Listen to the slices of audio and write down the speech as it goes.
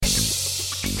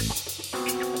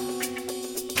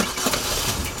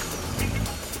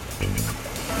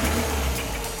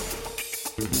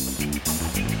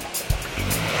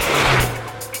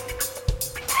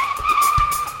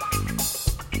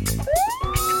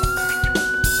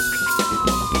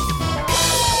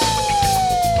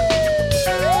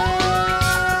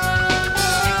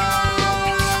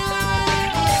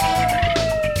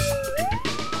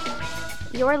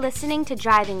You're listening to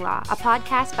Driving Law, a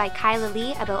podcast by Kyla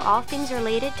Lee about all things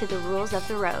related to the rules of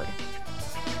the road.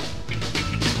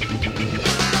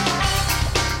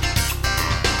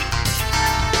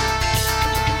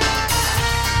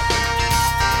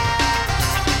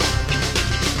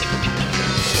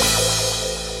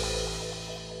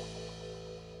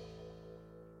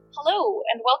 Hello,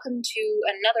 and welcome to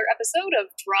another episode of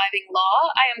Driving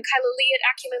Law. I am Kyla Lee at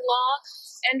Acumen Law,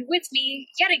 and with me,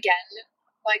 yet again,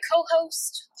 my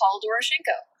co-host, Paul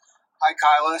Doroshenko. Hi,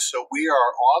 Kyla. So we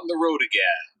are on the road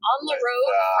again. On the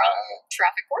road from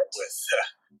traffic court. With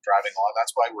Driving Law.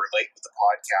 That's why we're late with the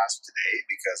podcast today,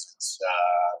 because it's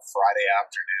Friday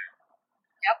afternoon.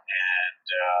 Yep. And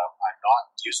I'm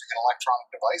not using an electronic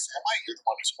device, am I? You're the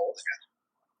one who's holding it.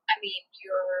 I mean,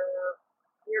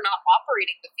 you're not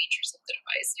operating the features of the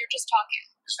device. You're just talking.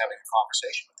 Just having a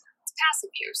conversation with you. It's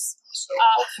passive use. So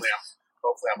hopefully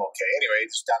I'm okay. Anyway,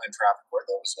 just down in traffic court.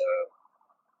 That was a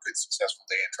good, successful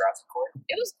day in traffic court.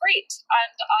 It was great.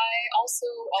 And I also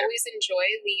always enjoy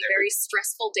the very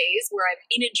stressful days where I'm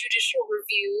in a judicial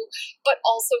review, but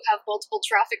also have multiple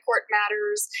traffic court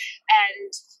matters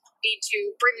and need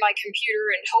to bring my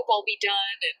computer and hope I'll be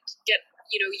done and get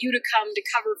you to come to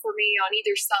cover for me on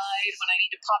either side when I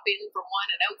need to pop in from one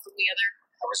and out from the other.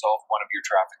 I resolved one of your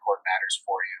traffic court matters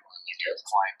for you. Your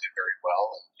client did very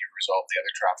well, and you resolved the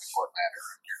other traffic court matter,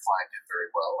 and your client did very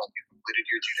well, and you completed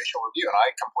your judicial review.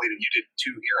 And you did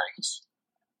 2 hearings.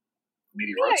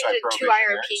 Media roadside prohibition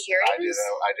 2 IRP hearings.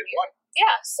 I did 1.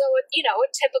 Yeah, so a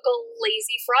typical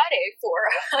lazy Friday for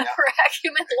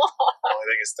Acumen Law. The only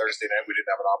thing is Thursday night we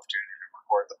didn't have an opportunity to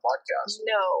record the podcast.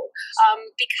 No,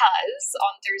 because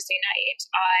on Thursday night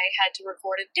I had to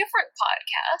record a different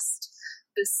podcast,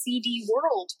 the CD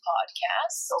World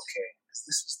podcast. Okay,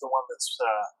 this is the one that's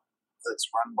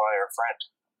run by our friend.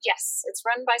 Yes, it's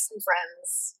run by some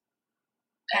friends.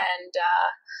 And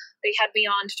they had me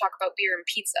on to talk about beer and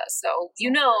pizza. So,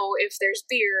 if there's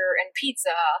beer and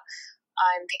pizza,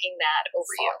 I'm picking that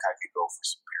over you. I could go for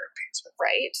some beer and pizza.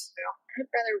 Right? Yeah.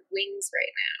 I'd rather wings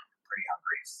right now. Pretty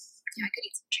hungry. Yeah, I could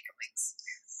eat some chicken wings.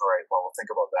 All right, well, we'll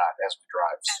think about that as we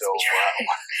drive.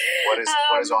 What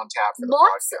is on tap for the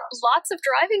podcast? Lots of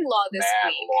driving law this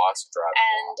week. Lots of driving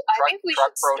and law. I think we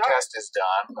truck should protest start. is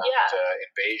done. Yeah. And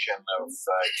invasion of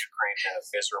Ukraine, a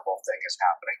miserable thing is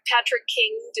happening. Patrick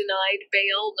King denied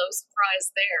bail. No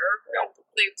surprise there. Yep.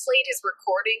 They played his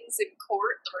recordings in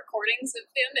court, the recordings of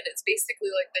him, and it's basically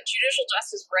like the judicial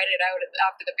justice read it out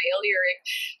after the bail hearing.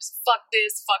 Just fuck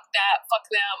this, fuck that, fuck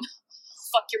them,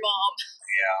 fuck your mom.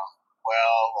 Yeah.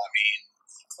 Well, I mean,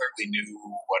 he clearly knew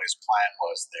what his plan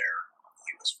was there.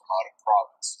 He was from out of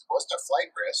province. It wasn't a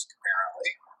flight risk,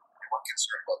 apparently. They weren't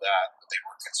concerned about that, but they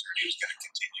were concerned he was going to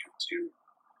continue to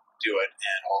do it,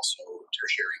 and also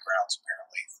tertiary grounds,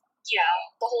 apparently.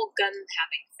 Yeah, the whole gun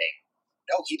having thing.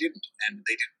 No, he didn't, and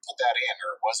they didn't put that in,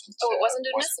 or it wasn't. It wasn't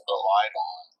admissible. Relied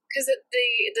on. Because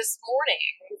this morning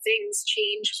things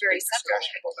changed very suddenly.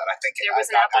 I think there was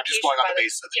an application. I'm just going on the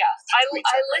basis of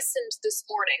I listened this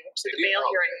morning to the bail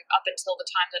hearing up until the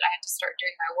time that I had to start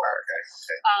doing my work.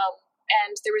 Okay.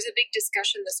 And there was a big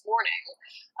discussion this morning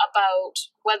about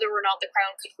whether or not the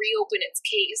Crown could reopen its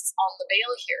case on the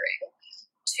bail hearing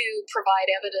to provide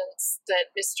evidence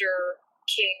that Mr.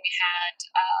 King had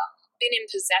been in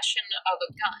possession of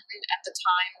a gun at the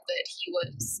time that he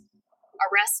was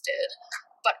arrested,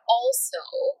 but also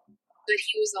that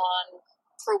he was on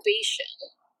probation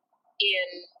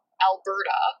in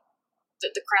Alberta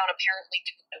that the Crown apparently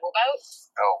didn't know about.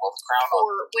 Oh, well, the Crown...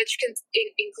 which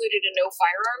included a no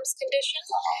firearms condition.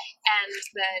 And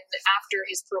then after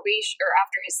his probation, or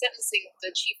after his sentencing, the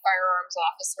chief firearms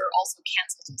officer also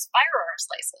canceled his firearms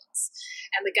license.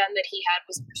 And the gun that he had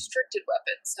was a restricted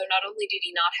weapon. So not only did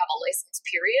he not have a license,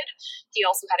 period, he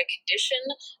also had a condition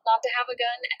not to have a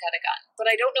gun and had a gun. But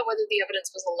I don't know whether the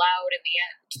evidence was allowed in the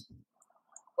end.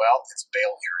 Well, it's a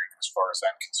bail hearing as far as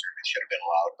I'm concerned. It should have been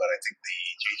allowed, but I think the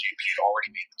JJP had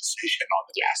already made the decision on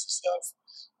the basis of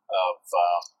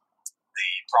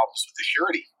the problems with the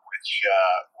surety, which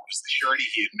was the surety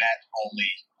he had met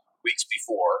only weeks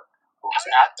before, who was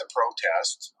at the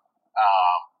protest,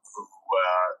 who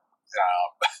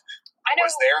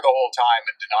was there the whole time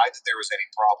and denied that there was any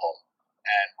problem,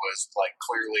 and was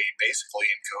clearly basically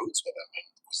in cahoots with him, and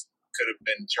could have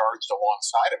been charged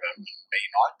alongside of him, and may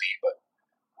not be, but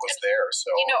was there.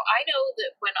 So I know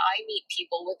that when I meet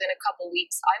people within a couple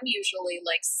weeks, I'm usually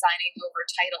signing over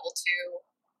title to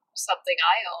something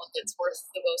I own that's worth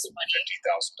the most money. $50,000.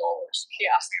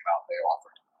 Yeah, that's the amount they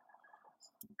offered.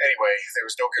 Anyway, there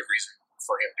was no good reason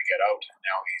for him to get out.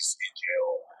 Now he's in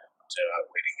jail and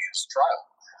waiting his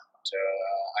trial.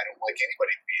 I don't like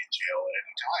anybody to be in jail at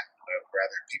any time. I'd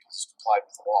rather people just comply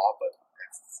with the law, but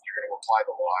if you're going to apply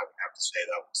the law, I would have to say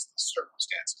that was the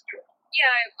circumstance to do it.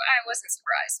 Yeah, I wasn't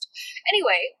surprised.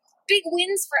 Anyway, big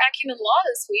wins for Acumen Law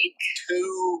this week.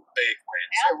 2 big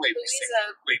wins. Yeah,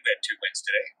 We had 2 wins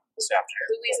today, this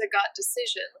afternoon. Louisa got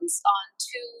decisions on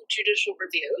 2 judicial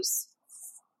reviews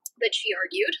that she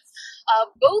argued,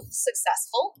 both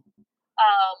successful.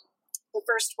 The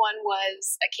first one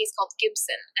was a case called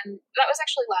Gibson, and that was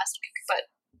actually last week, but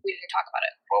we didn't talk about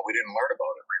it. Well, we didn't learn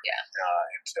about it really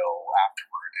until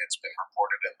afterward. It's been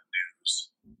reported in the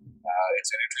news.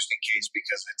 It's an interesting case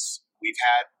because we've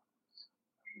had,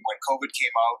 when COVID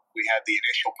came out, we had the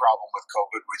initial problem with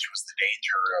COVID, which was the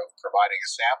danger of providing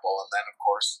a sample, and then, of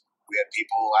course, we had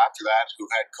people after that who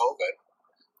had COVID,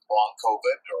 long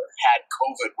COVID, or had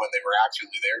COVID when they were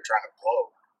actually there trying to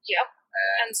blow. Yep.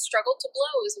 And struggled to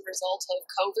blow as a result of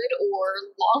COVID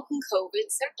or long COVID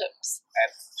symptoms.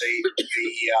 And Speaking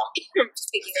the of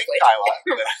which, Kyla,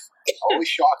 that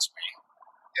always shocks me,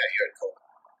 you had COVID,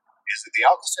 is that the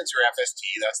Alka-Seltzer FST,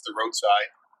 that's the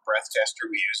roadside breath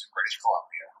tester we use in British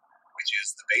Columbia, which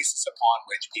is the basis upon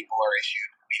which people are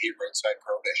issued immediate roadside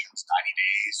prohibitions, 90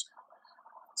 days,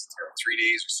 or 3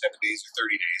 days, or 7 days, or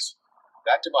 30 days.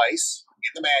 That device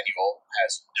in the manual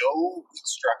has no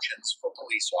instructions for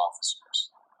police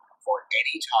officers for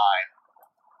any time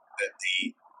that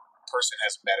the person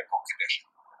has a medical condition.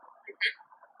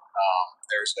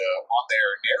 There's on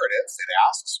their narrative, it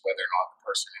asks whether or not the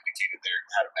person indicated they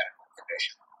had a medical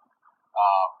condition.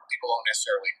 People don't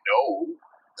necessarily know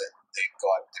that they've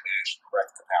got diminished breath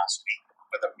capacity,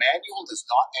 but the manual does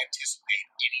not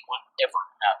anticipate anyone ever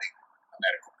having a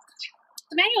medical condition.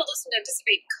 the manual doesn't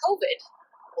anticipate COVID.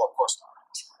 Well, of course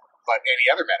not. But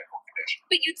any other medical condition.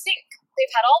 But you'd think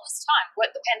they've had all this time.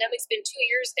 What, the pandemic's been 2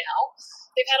 years now.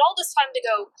 They've had all this time to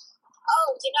go, oh,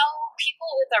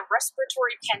 people with a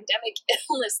respiratory pandemic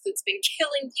illness that's been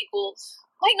killing people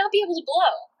might not be able to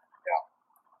blow. Yeah,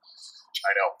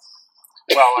 I know.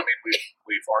 Well, I mean,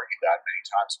 we've argued that many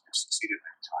times. We've succeeded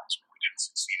many times. But we didn't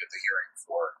succeed at the hearing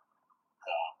for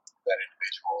that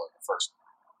individual in the first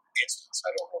instance. I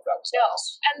don't know if that was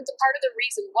us. And part of the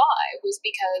reason why was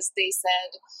because they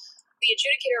said the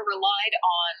adjudicator relied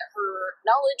on her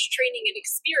knowledge, training, and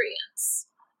experience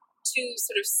to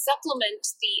sort of supplement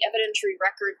the evidentiary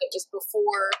record that was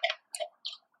before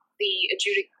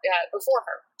before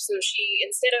her. So she,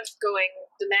 instead of going,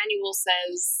 the manual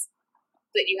says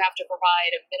that you have to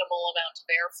provide a minimal amount of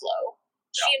airflow,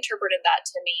 she interpreted that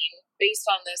to mean, based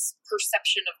on this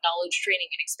perception of knowledge,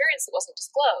 training, and experience that wasn't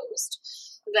disclosed,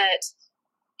 that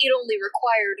it only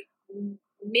required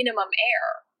minimum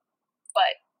air.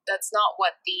 But that's not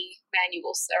what the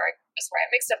manual said. Sorry,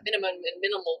 I mixed up minimum and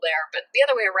minimal there, but the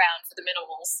other way around for the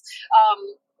minimals.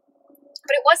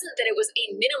 But it wasn't that it was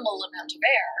a minimal amount of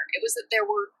air. It was that there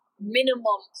were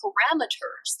minimum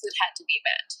parameters that had to be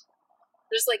met.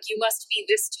 Just like, you must be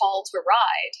this tall to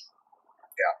ride.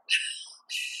 Yeah.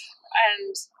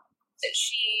 And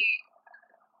she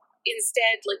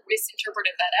instead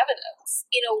misinterpreted that evidence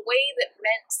in a way that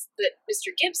meant that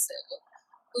Mr. Gibson,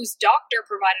 whose doctor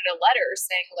provided a letter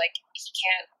saying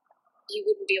he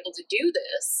wouldn't be able to do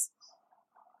this,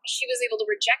 she was able to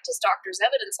reject his doctor's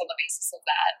evidence on the basis of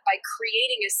that by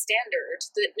creating a standard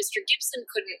that Mr. Gibson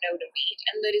couldn't know to meet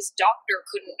and that his doctor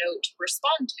couldn't know to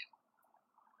respond to.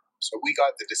 So we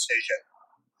got the decision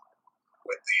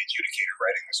with the adjudicator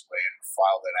writing this way and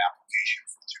filed an application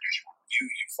for judicial review.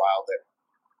 You filed it,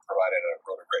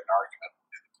 wrote a written argument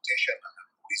in the petition, and then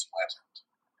Louisa went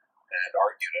and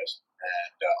argued it.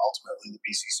 And ultimately, the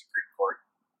BC Supreme Court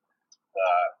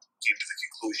came to the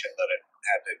conclusion that it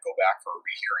had to go back for a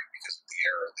rehearing because of the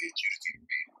error the adjudicator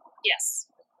made. Yes.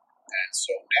 And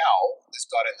so now this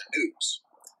got in the news,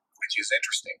 which is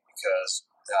interesting because,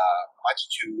 much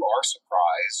to our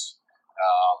surprise,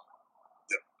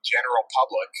 the general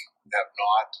public had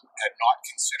not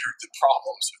considered the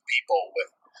problems of people with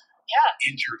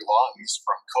injured lungs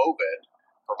from COVID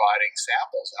providing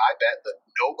samples. And I bet that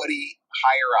nobody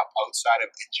higher up outside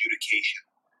of adjudication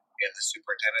in the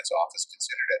superintendent's office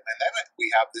considered it. And then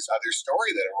we have this other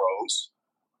story that arose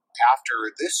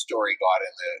after this story got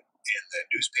in the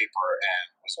newspaper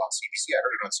and was on CBC. I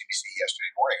heard it on CBC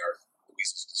yesterday morning, or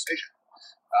Louisa's decision.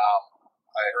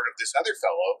 I heard of this other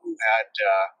fellow who had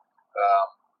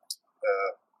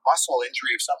muscle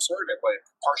injury of some sort,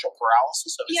 partial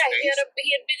paralysis of his face. He had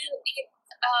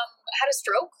a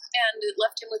stroke, and it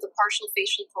left him with a partial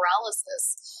facial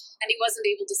paralysis, and he wasn't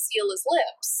able to seal his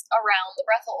lips around the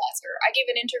breathalyzer. I gave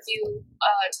an interview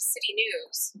to City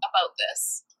News about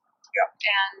this. Yeah.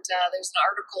 And there's an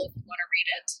article if you want to read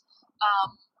it.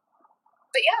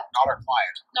 But yeah, Not our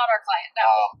client. not our client.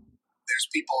 No. There's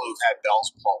people who've had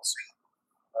Bell's palsy.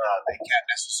 They can't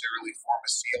necessarily form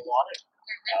a seal on it.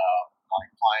 My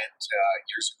client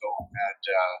years ago had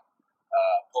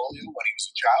polio when he was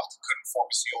a child, couldn't form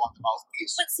a seal on the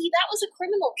mouthpiece. But see, that was a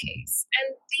criminal case.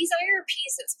 And these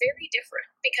IRPs, it's very different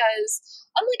because,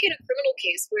 unlike in a criminal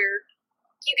case where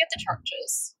you get the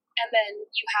charges and then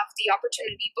you have the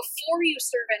opportunity, before you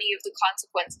serve any of the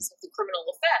consequences of the criminal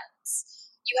offense,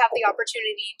 you have the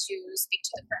opportunity to speak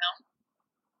to the Crown,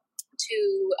 to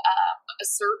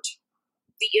assert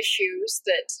the issues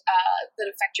that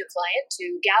affect your client,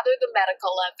 to gather the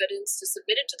medical evidence, to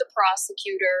submit it to the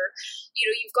prosecutor.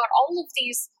 You've got all of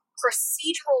these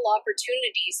procedural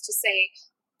opportunities to say,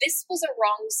 this was a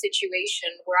wrong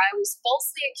situation where I was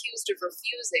falsely accused of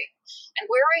refusing, and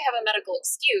where I have a medical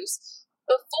excuse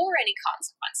before any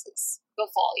consequences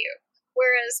befall you.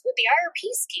 Whereas with the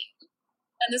IRP scheme,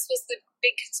 and this was the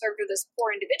big concern for this poor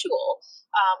individual,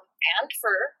 and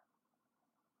for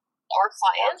our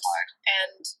client,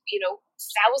 and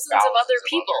thousands of other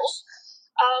people,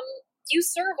 you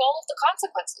serve all of the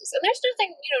consequences. And there's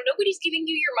nothing, nobody's giving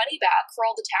you your money back for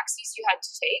all the taxis you had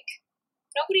to take.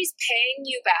 Nobody's paying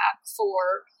you back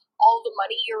for all the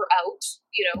money you're out,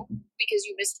 because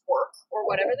you missed work or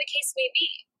whatever the case may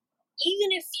be.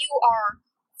 Even if you are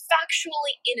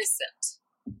factually innocent,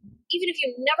 even if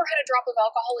you never had a drop of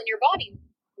alcohol in your body,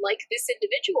 like this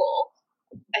individual,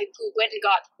 who went and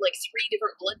got 3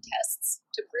 different blood tests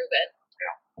to prove it,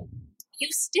 you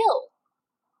still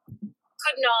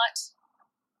could not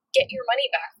get your money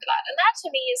back for that. And that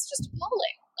to me is just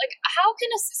appalling. How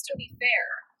can a system be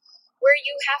fair where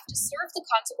you have to serve the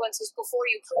consequences before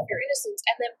you prove your innocence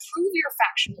and then prove your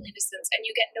factual innocence and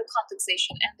you get no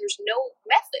compensation and there's no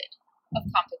method of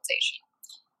compensation?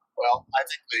 Well, I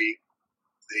think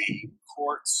the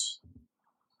courts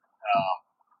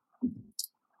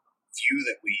view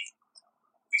that we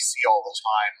see all the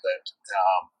time, that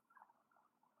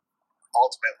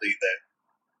ultimately the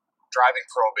driving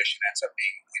prohibition ends up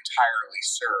being entirely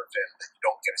served and that you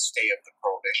don't get a stay of the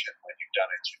prohibition when you've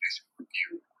done a judicial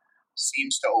review,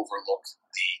 seems to overlook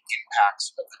the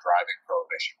impacts of the driving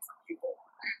prohibition for people.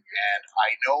 And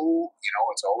I know,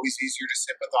 it's always easier to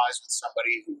sympathize with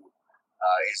somebody who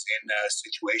is in a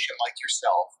situation like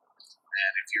yourself.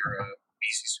 And if you're a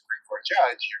BC Supreme Court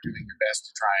judge, you're doing your best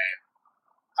to try and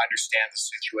understand the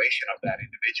situation of that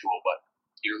individual, but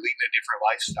you're leading a different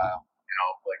lifestyle.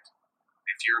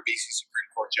 If you're a BC Supreme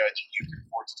Court judge, you can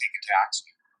afford to take a taxi.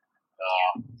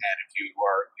 And if you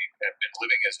have been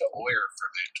living as a lawyer for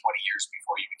the 20 years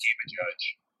before you became a judge,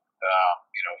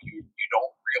 you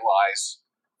don't realize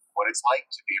what it's like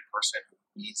to be a person who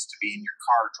needs to be in your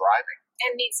car driving.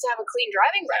 And needs to have a clean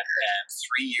driving record. And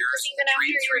 3 years,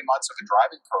 three months of a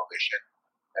driving prohibition,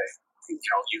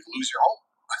 you lose your home.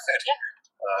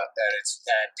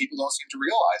 And people don't seem to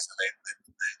realize, and the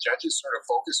judges sort of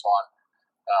focus on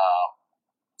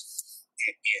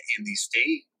in these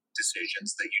state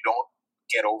decisions that you don't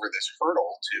get over this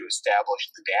hurdle to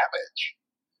establish the damage,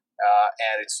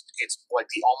 and it's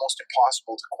almost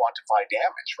impossible to quantify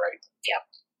damage, right?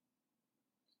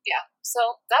 Yeah.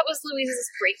 So that was Louise's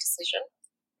great decision.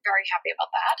 Very happy about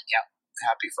that. Yeah,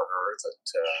 happy for her that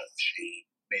she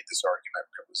made this argument.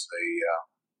 It was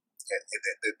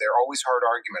they're always hard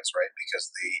arguments, right? Because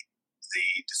the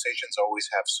decisions always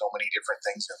have so many different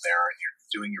things in there, and you're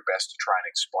doing your best to try and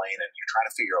explain it. You're trying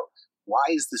to figure out,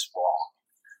 why is this wrong?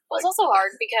 Well, it's also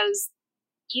hard because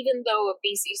even though a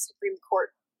BC Supreme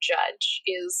Court judge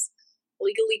is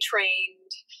legally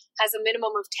trained, has a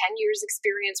minimum of 10 years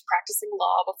experience practicing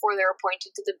law before they're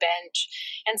appointed to the bench,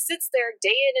 and sits there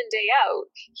day in and day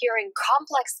out hearing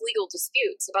complex legal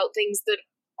disputes about things that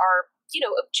are,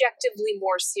 objectively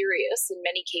more serious in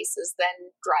many cases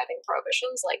than driving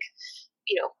prohibitions, like,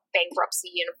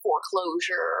 bankruptcy and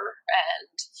foreclosure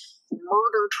and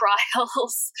murder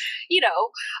trials,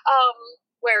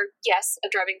 where, yes,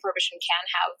 a driving prohibition can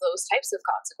have those types of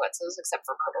consequences, except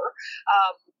for murder.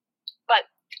 But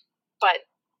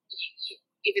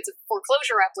if it's a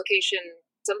foreclosure application,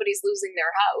 somebody's losing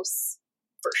their house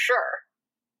for sure,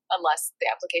 unless the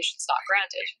application's not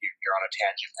granted. You're on a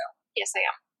tangent now. Yes, I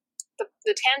am.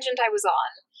 The tangent I was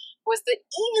on was that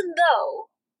even though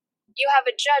you have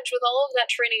a judge with all of that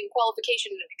training and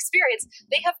qualification and experience,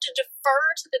 they have to defer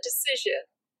to the decision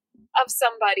of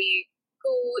somebody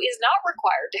who is not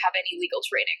required to have any legal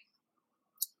training.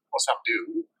 Well, some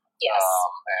do. Yes.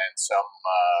 And some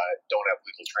don't have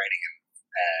legal training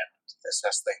and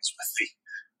assess things with the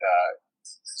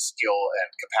skill and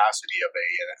capacity of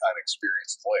an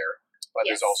experienced lawyer. But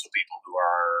Yes. there's also people who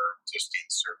are existing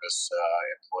service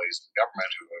employees in government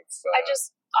who have I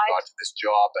got to this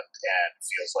job and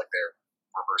feels like they're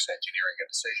reverse engineering a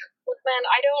decision. Man,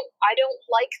 I don't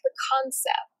like the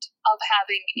concept of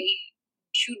having a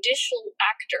judicial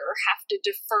actor have to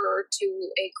defer to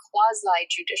a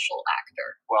quasi-judicial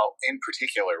actor. Well, in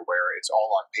particular, where it's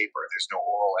all on paper, there's no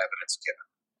oral evidence given.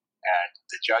 And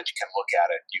the judge can look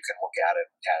at it, you can look at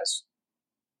it as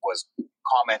was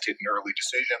commented in early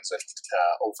decisions and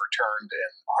overturned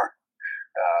in our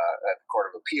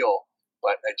Court of Appeal.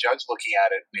 But a judge looking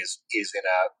at it is in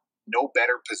a no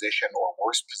better position or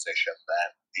worse position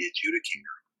than the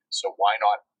adjudicator. So why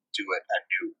not do it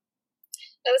anew?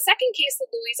 Now, the second case that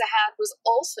Louisa had was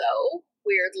also,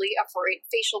 weirdly, a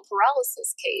facial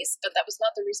paralysis case, but that was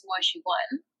not the reason why she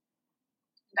won.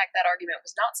 In fact, that argument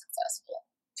was not successful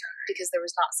because there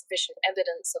was not sufficient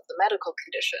evidence of the medical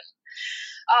condition.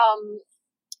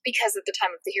 Because at the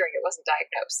time of the hearing, it wasn't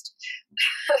diagnosed.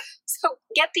 So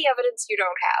get the evidence you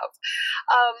don't have.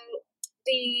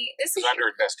 This is under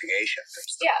investigation.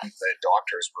 The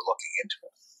doctors were looking into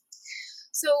it.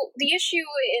 So the issue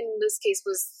in this case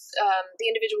was the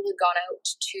individual had gone out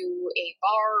to a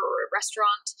bar or a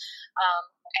restaurant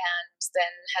and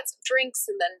then had some drinks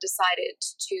and then decided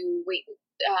to wait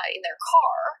in their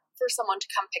car for someone to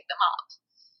come pick them up.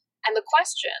 And the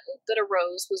question that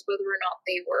arose was whether or not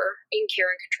they were in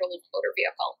care and control of the motor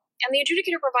vehicle. And the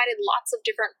adjudicator provided lots of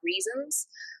different reasons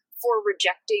for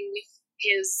rejecting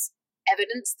his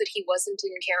evidence that he wasn't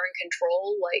in care and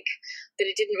control, like that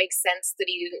it didn't make sense that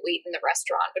he didn't wait in the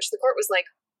restaurant, which the court was like,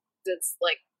 that's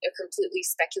like a completely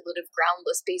speculative,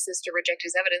 groundless basis to reject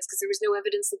his evidence because there was no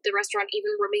evidence that the restaurant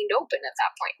even remained open at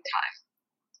that point in time.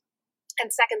 And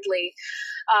secondly,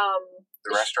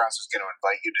 the restaurant is going to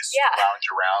invite you to lounge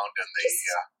around and they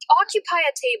occupy a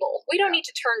table. We don't need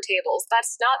to turn tables.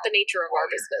 That's not the nature of our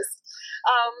business.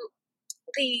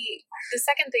 The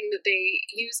second thing that they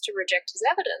used to reject his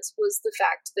evidence was the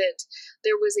fact that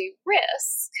there was a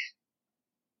risk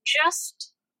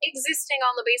just existing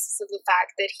on the basis of the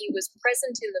fact that he was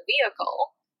present in the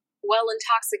vehicle, well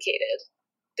intoxicated,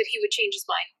 that he would change his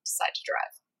mind and decide to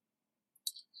drive.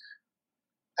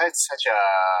 That's such a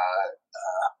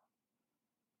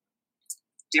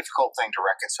difficult thing to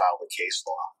reconcile with case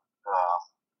law.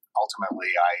 Ultimately,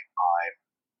 I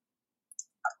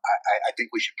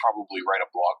think we should probably write a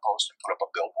blog post and put up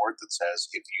a billboard that says,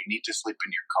 if you need to sleep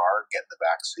in your car, get in the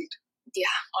back seat.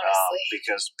 Yeah, honestly.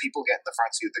 Because people get in the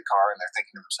front seat of the car and they're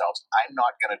thinking to themselves, I'm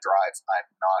not going to drive. I've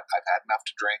had enough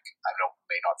to drink. I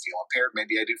may not feel impaired.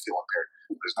 Maybe I do feel impaired.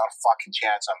 There's not a fucking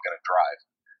chance I'm going to drive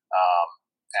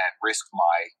and risk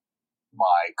my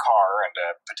car and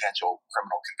a potential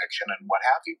criminal conviction and what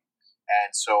have you.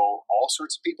 And so all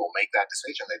sorts of people make that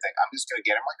decision. They think, I'm just going to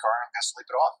get in my car and I'm going to sleep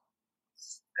it off.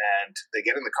 And they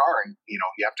get in the car and, you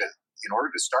have to, in order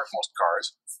to start most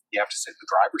cars, you have to sit in the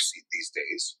driver's seat these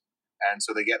days. And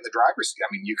so they get in the driver's seat.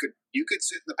 I mean, you could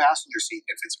sit in the passenger seat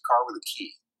if it's a car with a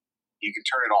key. You can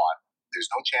turn it on. There's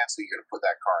no chance that you're going to put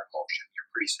that car in motion. You're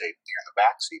pretty safe. If you're in the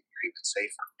back seat, you're even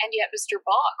safer. And yet Mr.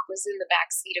 Bach was in the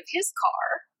back seat of his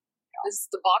car. Yeah. This is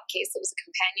the Bach case that was a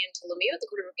companion to Lemieux at the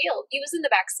Court of Appeal. He was in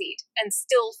the back seat and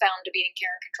still found to be in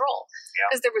care and control.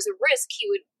 Because there was a risk he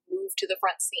would move to the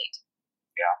front seat.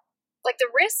 Yeah. Like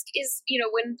the risk is,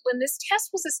 when this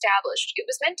test was established, it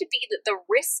was meant to be that the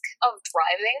risk of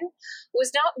driving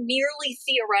was not merely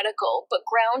theoretical, but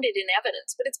grounded in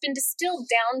evidence. But it's been distilled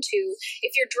down to,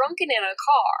 if you're drunken in a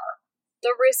car,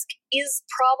 the risk is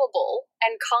probable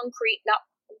and concrete, not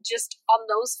just on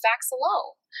those facts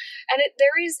alone. And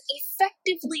there is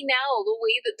effectively now, the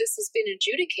way that this has been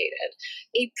adjudicated,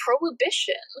 a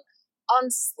prohibition on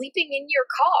sleeping in your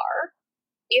car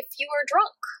if you are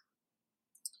drunk.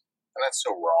 And that's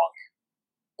so wrong.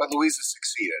 But Louisa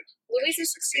succeeded. Louisa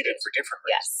succeeded for different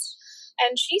reasons. Yes.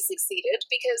 And she succeeded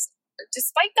because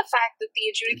despite the fact that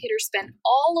the adjudicator spent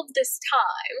all of this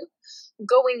time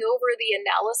going over the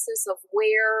analysis of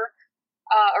where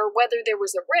or whether there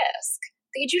was a risk,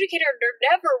 the adjudicator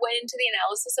never went into the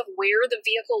analysis of where the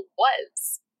vehicle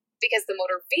was, because the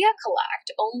Motor Vehicle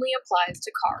Act only applies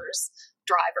to cars,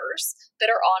 drivers, that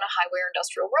are on a highway or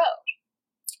industrial road.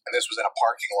 And this was in a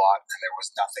parking lot, and there was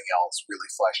nothing else really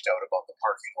fleshed out about the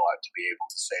parking lot to be able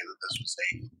to say that this was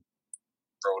a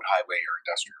road, highway, or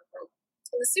industrial road.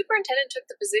 And the superintendent took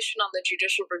the position on the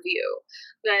judicial review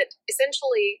that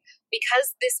essentially,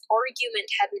 because this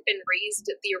argument hadn't been raised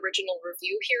at the original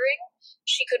review hearing,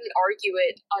 she couldn't argue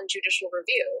it on judicial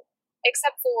review,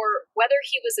 except for whether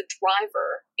he was a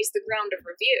driver is the ground of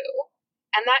review.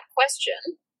 And that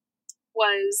question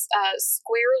was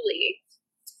squarely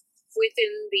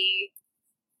within the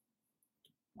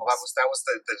Well, that was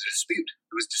the dispute.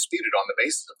 It was disputed on the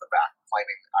basis of the fact,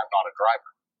 claiming I'm not a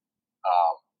driver.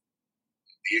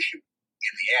 The issue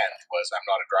in the end was I'm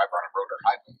not a driver on a road or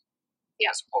highway,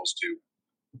 as opposed to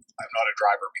I'm not a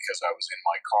driver because I was in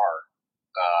my car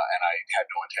and I had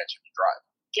no intention to drive.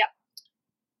 Yeah.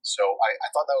 So I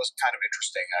thought that was kind of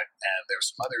interesting, and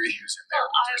there's some other issues in there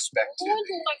with respect to. I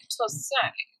would like to say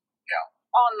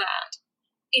on that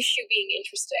issue being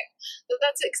interesting,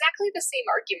 that's exactly the same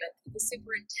argument that the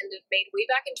superintendent made way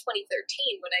back in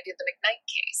 2013 when I did the McKnight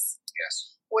case.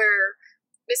 Yes. Where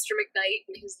Mr. McKnight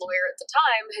and his lawyer at the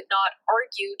time had not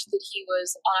argued that he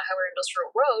was on a highway or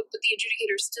industrial road, but the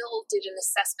adjudicator still did an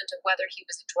assessment of whether he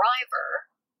was a driver,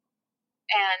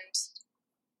 and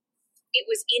it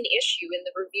was in issue in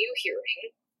the review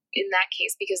hearing in that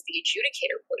case because the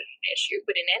adjudicator put it in issue.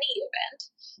 But in any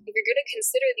event, if you're going to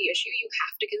consider the issue, you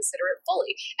have to consider it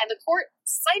fully. And the court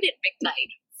cited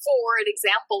McKnight for an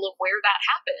example of where that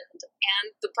happened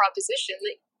and the proposition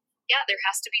that, there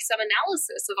has to be some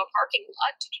analysis of a parking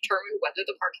lot to determine whether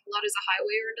the parking lot is a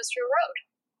highway or industrial road.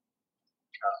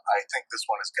 I think this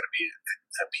one is going to be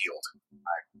appealed.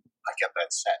 I get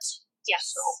that sense.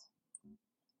 Yes. So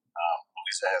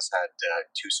Louisa has had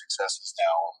 2 successes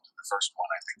now. The first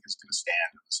one I think is going to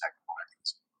stand, and the second one I think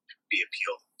is going to be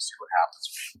appealed. We'll see what happens.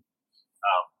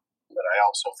 But I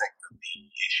also think that the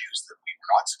issues that we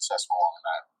were not successful on in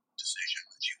that decision,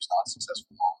 that she was not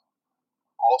successful on,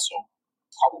 also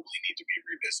probably need to be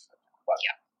revisited. But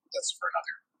that's for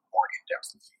another more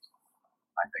in-depth review.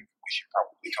 I think we should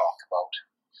probably talk about.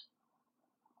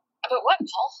 About what,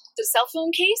 Paul? The cell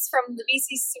phone case from the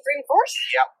BC Supreme Court?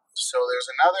 Yeah. So there's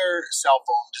another cell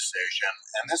phone decision,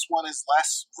 and this one is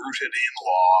less rooted in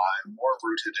law and more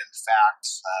rooted in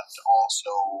facts, and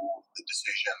also the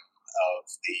decision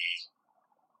of the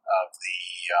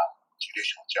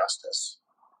judicial justice.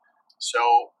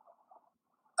 So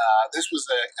this was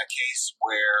a case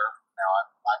where now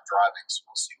I'm driving, so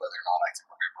we'll see whether or not I can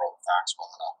remember all the facts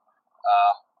well enough.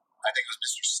 I think it was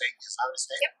Mr. Singh, is that his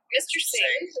name? Yep, Mr.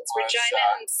 Singh. It's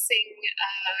Regina Singh,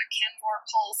 Canmore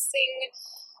Paul Singh,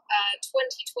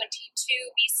 2022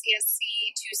 BCSC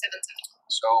 277.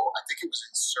 So I think it was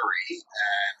in Surrey,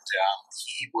 and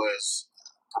he was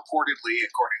purportedly,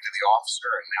 according to the officer,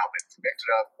 and now been convicted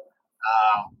of,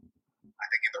 I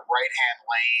think in the right-hand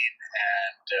lane,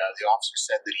 and the officer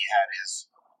said that he had his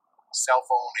cell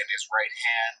phone in his right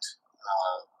hand,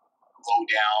 low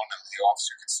down, and the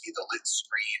officer could see the lit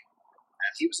screen,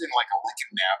 and he was in like a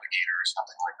Lincoln Navigator or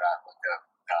something like that, like a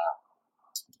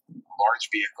large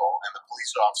vehicle, and the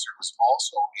police officer was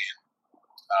also in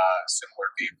a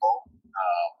similar vehicle,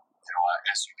 an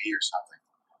SUV or something,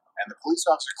 and the police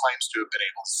officer claims to have been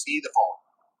able to see the phone.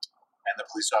 And the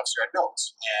police officer had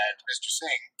notes. And Mr.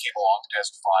 Singh came along and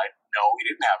testified, no, he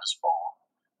didn't have his phone,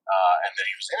 and that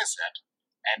he was innocent.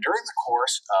 And during the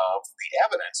course of the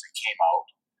evidence, it came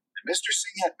out that Mr.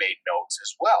 Singh had made notes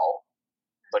as well,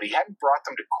 but he hadn't brought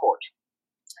them to court.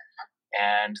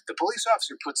 And the police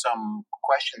officer put some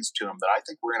questions to him that I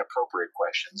think were inappropriate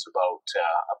questions about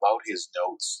his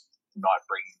notes, not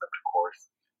bringing them to court,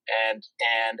 and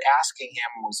asking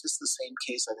him, was this the same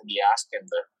case? I think he asked him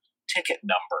the ticket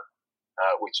number.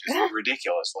 Which is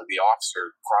ridiculous. Like the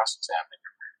officer cross-examining,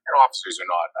 and officers are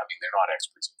not, they're not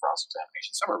experts in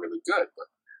cross-examination. Some are really good, but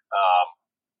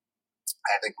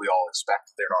I think we all expect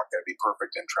that they're not going to be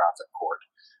perfect in traffic court.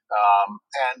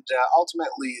 And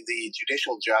ultimately, the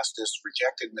judicial justice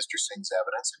rejected Mr. Singh's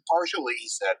evidence, and partially he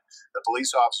said the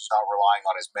police officer's not relying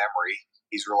on his memory,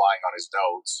 he's relying on his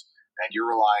notes, and you're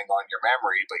relying on your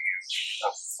memory, but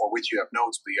for which you have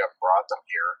notes, but you haven't brought them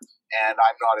here, and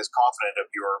I'm not as confident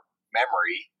of your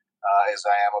memory as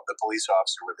I am of the police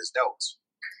officer with his notes.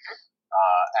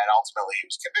 And ultimately he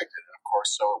was convicted, and of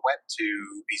course, so it went to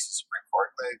BC Supreme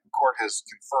Court. The court has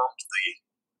confirmed the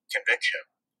conviction,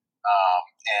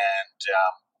 and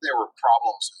there were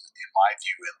problems, in my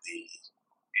view,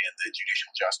 in the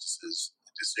judicial justice's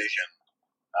decision,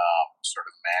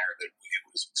 sort of manner that it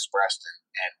was expressed,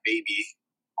 and maybe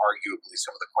arguably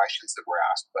some of the questions that were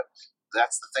asked. But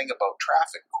that's the thing about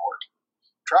traffic court.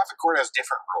 Traffic court has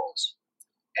different rules,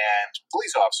 and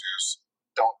police officers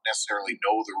don't necessarily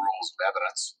know the rules of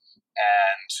evidence,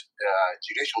 and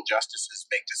judicial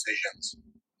justices make decisions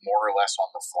more or less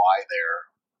on the fly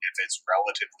there. If it's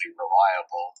relatively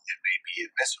reliable, it may be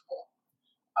admissible.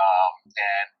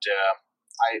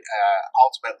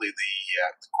 Ultimately,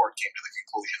 the court came to the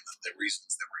conclusion that the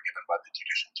reasons that were given by the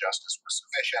judicial justice were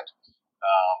sufficient,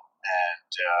 and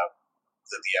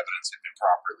that the evidence had been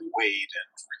properly weighed,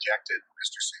 and rejected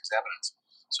Mr. Singh's evidence.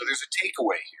 So there's a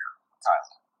takeaway here,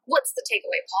 Kyla. What's the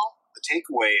takeaway, Paul? The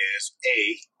takeaway is,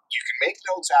 A, you can make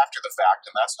notes after the fact,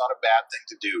 and that's not a bad thing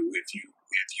to do if you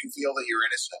feel that you're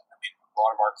innocent. I mean, a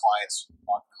lot of our clients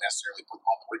not necessarily put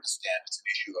them on the witness stand. It's an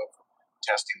issue of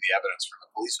testing the evidence from the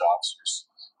police officers.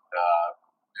 The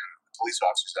police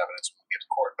officers' evidence when we get to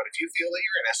court. But if you feel that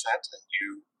you're innocent and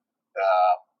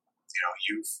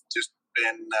you've just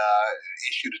been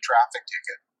issued a traffic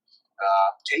ticket,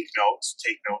 take notes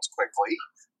quickly,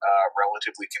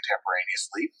 relatively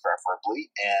contemporaneously,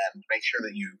 preferably, and make sure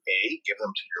that you A, give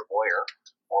them to your lawyer,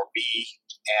 or B,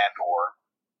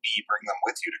 bring them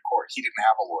with you to court. He didn't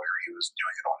have a lawyer; he was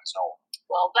doing it on his own.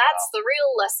 Well, that's the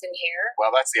real lesson here.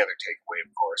 Well, that's the other takeaway,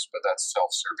 of course, but that's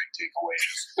self-serving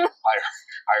takeaways.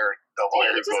 Hire the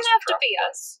lawyer. It doesn't have to be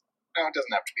us. No, it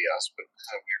doesn't have to be us, but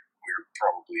we're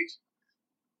probably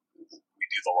we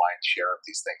do the lion's share of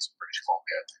these things in British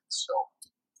Columbia, I think. So,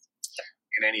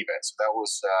 in any event, so that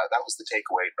was the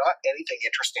takeaway. Not anything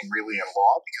interesting really in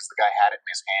law because the guy had it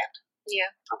in his hand.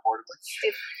 Yeah. Purportedly.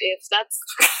 If that's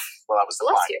well, that was the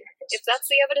finding. If that's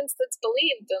the evidence that's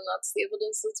believed, then that's the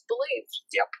evidence that's believed.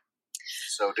 Yep.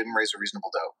 So it didn't raise a reasonable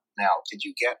doubt. Now, did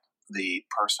you get the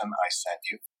person I sent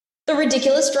you? The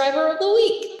ridiculous driver of the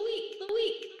week.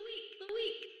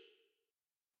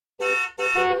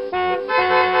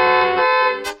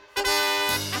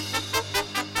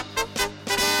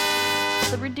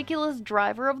 The ridiculous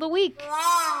driver of the week.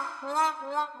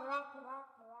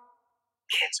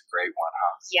 It's a great one,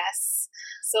 huh? Yes.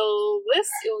 So this,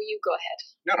 you go ahead.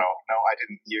 No, I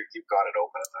didn't. You've got it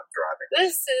open and I'm driving.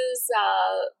 This is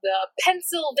the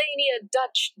Pennsylvania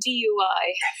Dutch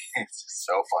DUI. It's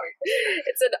so funny.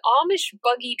 It's an Amish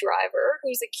buggy driver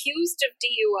who's accused of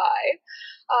DUI.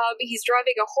 He's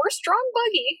driving a horse-drawn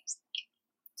buggy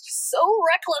so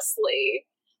recklessly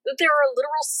that there are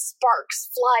literal sparks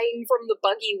flying from the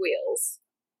buggy wheels.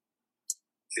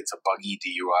 It's a buggy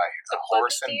DUI. A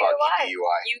horse and buggy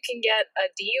DUI. You can get a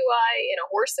DUI in a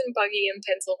horse and buggy in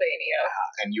Pennsylvania.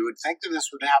 And you would think that this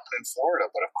would happen in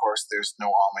Florida, but of course there's no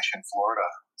Amish in Florida,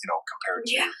 compared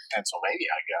to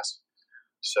Pennsylvania, I guess.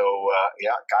 So,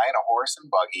 guy in a horse and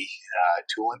buggy,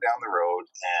 tooling down the road,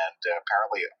 and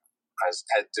apparently as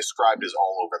described as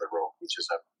all over the road, which is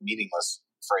a meaningless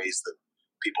phrase that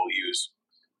people use.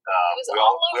 We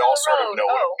all sort of know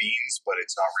what it means, but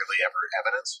it's not really ever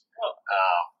evidence.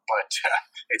 But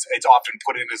it's often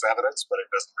put in as evidence, but it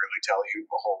doesn't really tell you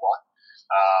a whole lot.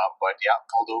 But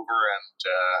pulled over and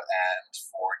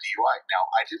for DUI. Now,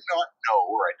 I did not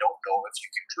know, or I don't know if you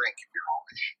can drink if you're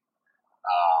Amish.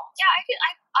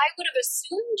 I would have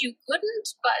assumed you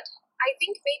couldn't, but I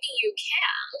think maybe you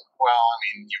can. Well, I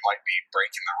mean, you might be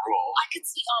breaking the rules. I could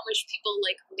see Amish people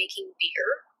making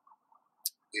beer.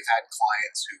 We've had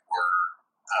clients who were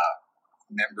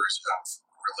members of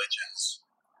religions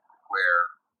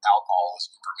where alcohol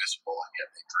is permissible and yet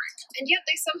they drink. And yet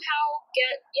they somehow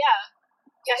get,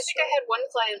 I think I had one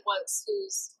client once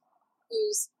whose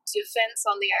defense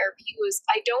on the IRP was,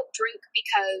 I don't drink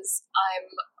because I'm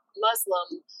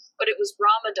Muslim, but it was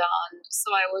Ramadan,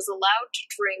 so I was allowed to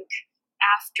drink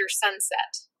after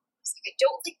sunset. I was like, I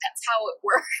don't think that's how it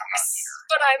works,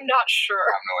 but I'm not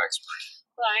sure. I'm no expert.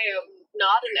 I am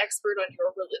not an expert on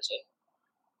your religion.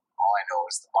 All I know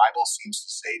is the Bible seems to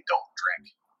say don't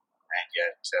drink, and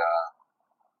yet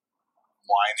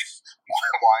wine is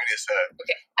a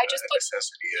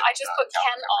necessity. I just put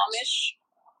Ken Amish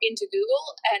into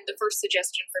Google, and the first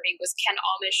suggestion for me was Ken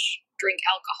Amish drink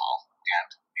alcohol.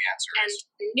 And the answer is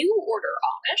New Order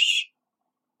Amish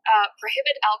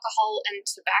prohibit alcohol and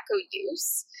tobacco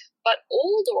use, but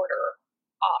Old Order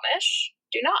Amish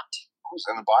do not. Who's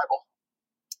in the Bible?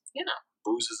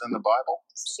 Booze is in the Bible,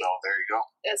 so there you go.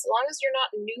 As long as you're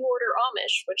not New Order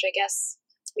Amish, which I guess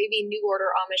maybe New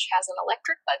Order Amish has an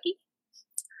electric buggy.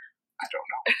 I don't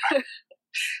know. I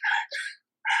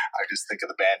just think of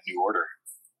the band New Order.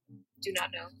 Do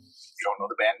not know. You don't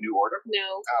know the band New Order?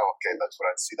 No. Oh, okay. That's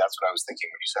what I was thinking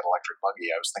when you said electric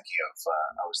buggy. I was thinking of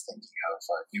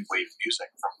new wave music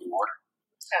from New Order.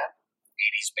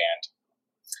 80s band.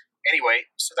 Anyway,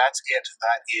 so that's it.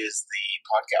 That is the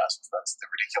podcast. That's the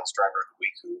ridiculous driver of the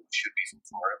week who should be from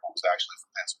Florida, but was actually from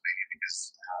Pennsylvania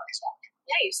because he's on.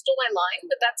 Yeah, you stole my line,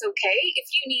 but that's okay. If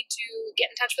you need to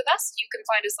get in touch with us, you can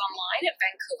find us online at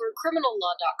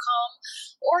vancouvercriminallaw.com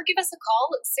or give us a call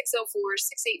at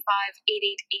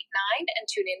 604-685-8889 and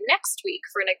tune in next week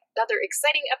for another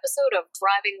exciting episode of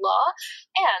Driving Law,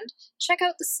 and check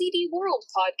out the CD World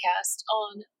podcast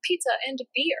on pizza and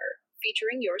beer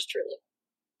featuring yours truly.